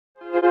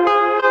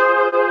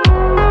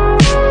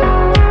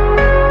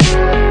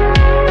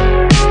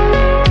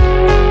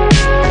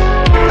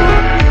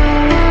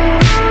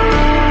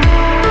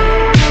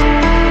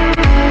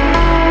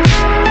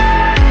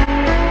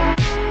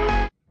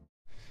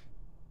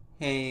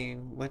Hey,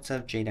 what's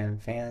up, J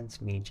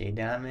fans? Me, J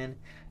Diamond,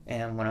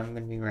 and what I'm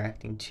going to be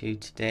reacting to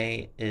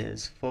today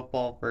is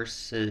Football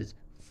versus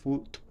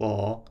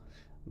Football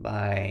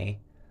by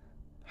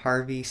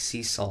Harvey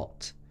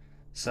Seasalt.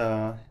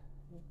 So,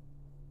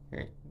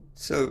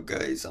 so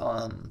guys,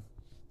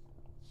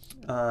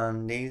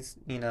 these,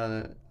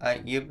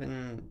 you've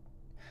been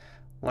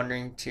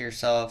wondering to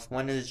yourself,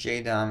 when is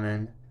J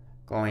Diamond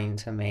going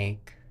to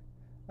make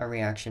a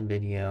reaction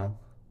video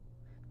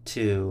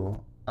to,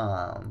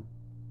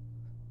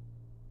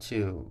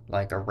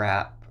 like a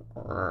rap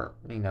or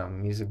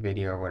music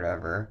video or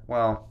whatever.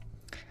 Well,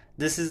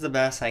 this is the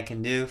best I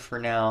can do for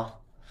now,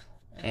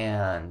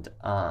 and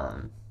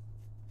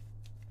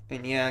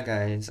yeah,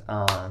 guys,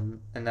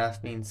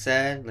 enough being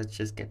said, let's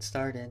just get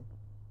started.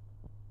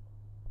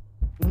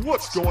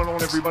 What's going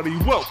on, everybody?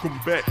 Welcome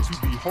back to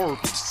the Harvey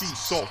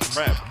Seasalt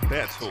Rap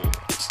Battle.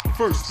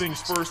 First things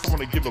first, I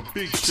want to give a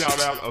big shout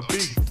out, a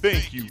big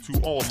thank you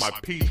to all of my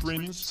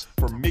patrons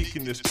for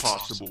making this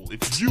possible.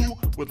 If you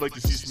would like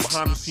to see some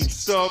behind the scenes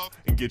stuff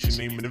and get your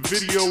name in a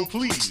video,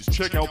 please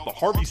check out the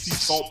Harvey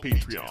Seasalt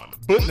Patreon.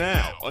 But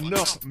now,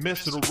 enough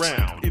messing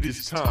around. It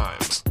is time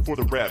for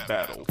the rap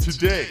battle.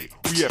 Today,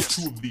 we have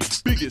two of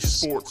the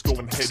biggest sports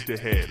going head to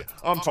head.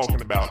 I'm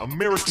talking about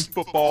American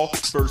football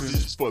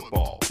versus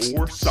football,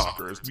 or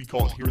soccer as we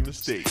call it here in the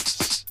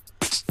States.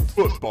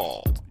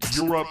 Football,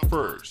 you're up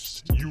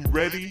first. You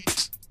ready?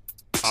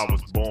 I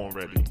was born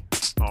ready.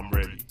 I'm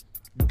ready.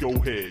 Go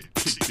ahead,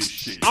 kick this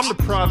shit. I'm the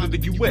pride of the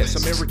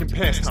U.S. American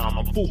pastime.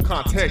 I'm full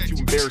contact, you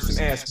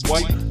embarrassing ass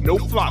white. No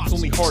flops,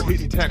 only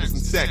hard-hitting tackles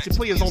and sacks. Your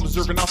players don't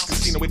deserve an Oscar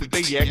scene the way that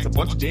they act. A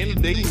bunch of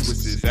day-to-day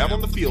Lewises out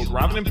on the field,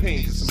 robbing in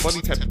pain cause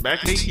somebody tapped the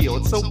back of their heel.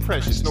 It's so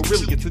precious, no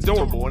really, it's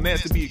adorable. And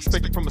that's to be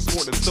expected from a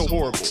sport that's so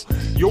horrible.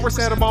 You're a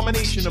sad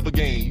abomination of a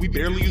game. We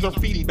barely use our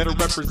feet and better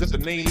represent the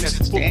name that's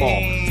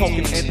football.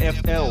 Talking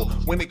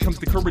NFL. When it comes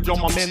to courage, all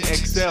my men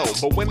excel.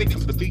 But when it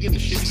comes to being the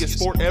shittiest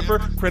sport ever,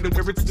 credit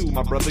where it's due,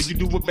 my brother, you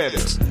do it better.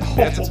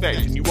 That's a fact,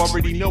 and you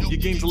already know your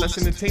game's a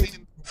lesson in taint.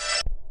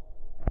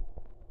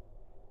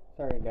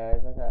 Sorry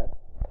guys, I got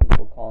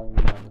people calling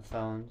me on the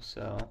phone,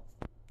 so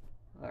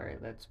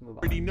alright, let's move on.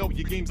 Already know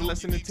your game's a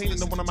lesson in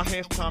taint. And one of my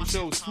halftime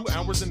shows, 2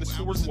 hours and the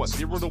score's what,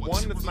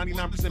 0-1? That's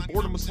 99%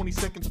 boredom with 20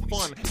 seconds of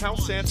fun. How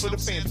sad for the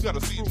fans, you got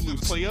a screw loose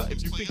player.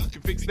 If you think you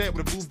can fix that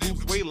with a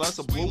booze way less,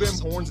 so blow them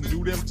horns and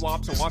do them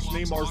flops and watch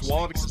Neymar's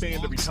wallet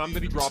expand every time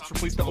that he drops.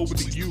 Replace the O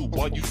with the U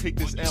while you take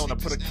this L and I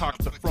put a cock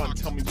to the front.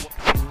 Tell me what.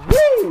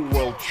 Woo!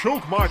 Well,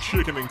 choke my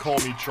chicken and call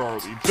me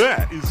Charlie.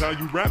 That is how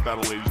you rap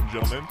battle, ladies and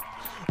gentlemen.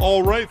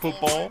 Alright,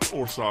 football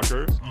or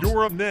soccer,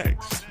 you're up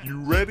next.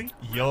 You ready?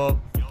 Yup.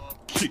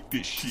 Kick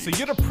this shit. So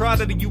you're the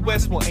pride of the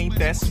US, well ain't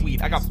that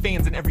sweet. I got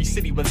fans in every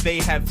city where they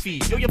have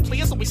feet. Yo, your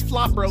players always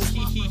flop, bro,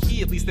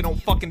 he. At least they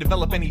don't fucking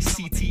develop any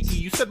CTE.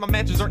 You said my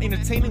matches are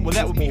entertaining, well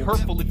that would be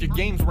hurtful if your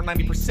games were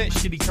 90%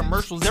 shitty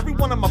commercials. Every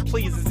one of my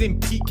players is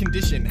in peak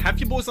condition. Half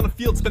your boys on the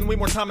field spend way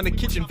more time in the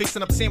kitchen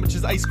fixing up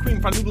sandwiches, ice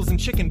cream, fried noodles, and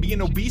chicken.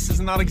 Being obese is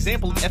an odd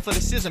example of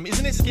athleticism.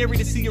 Isn't it scary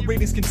to see your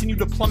ratings continue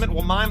to plummet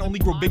while mine only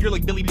grow bigger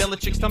like Billy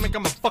Belichick's stomach?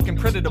 I'm a fucking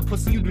predator,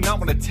 pussy, you do not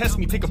want to test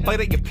me. Take a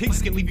bite at your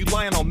pigskin, leave you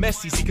lying all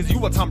messy. See, cause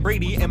you are Tom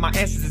Brady and my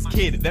ass is his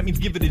kid. That means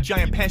give it a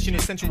giant,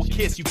 passionate, sensual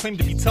kiss. You claim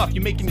to be tough,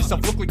 you're making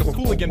yourself look like a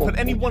hooligan. Put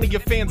any one of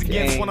your fans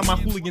against one of my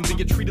hooligans and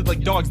get treated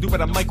like dogs do at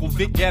a Michael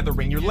Vick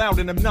gathering. You're loud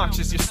and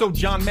obnoxious, you're so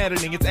John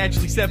Maddening. It's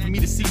actually sad for me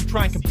to see you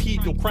try and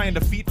compete. You'll cry in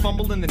defeat,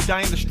 fumble, and then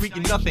die in the street.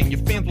 You're nothing. Your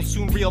fans will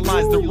soon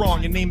realize they're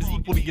wrong. Your name is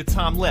equal to your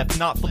time left,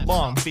 not for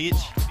long,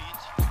 bitch.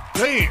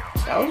 Damn!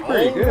 That was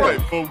pretty good.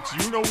 Alright, folks,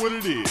 you know what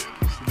it is.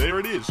 There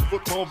it is,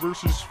 football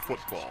versus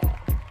football.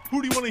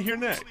 Who do you want to hear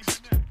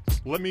next?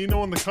 Let me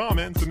know in the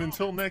comments, and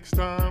until next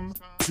time,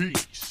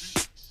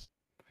 peace.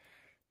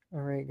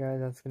 Alright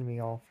guys, that's gonna be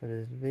all for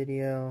this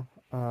video.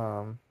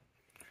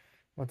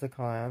 What's it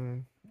called?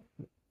 I'm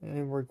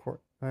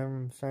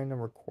starting to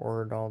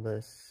record all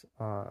this,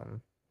 all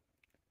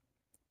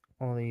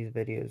these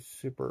videos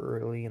super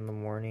early in the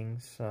morning,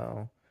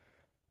 so,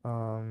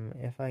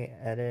 if I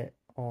edit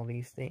all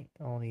these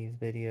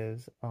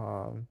videos,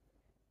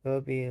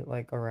 it'll be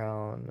like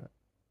around,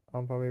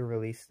 I'll probably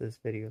release this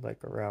video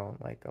like around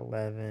like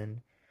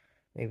 11,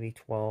 maybe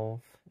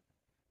 12,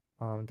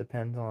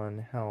 depends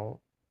on how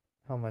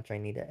much I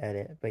need to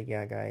edit. But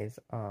yeah guys,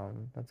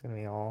 that's gonna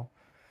be all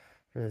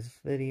for this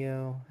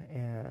video,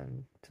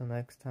 and till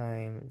next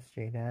time, it's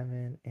J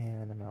Diamond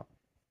and I'm out.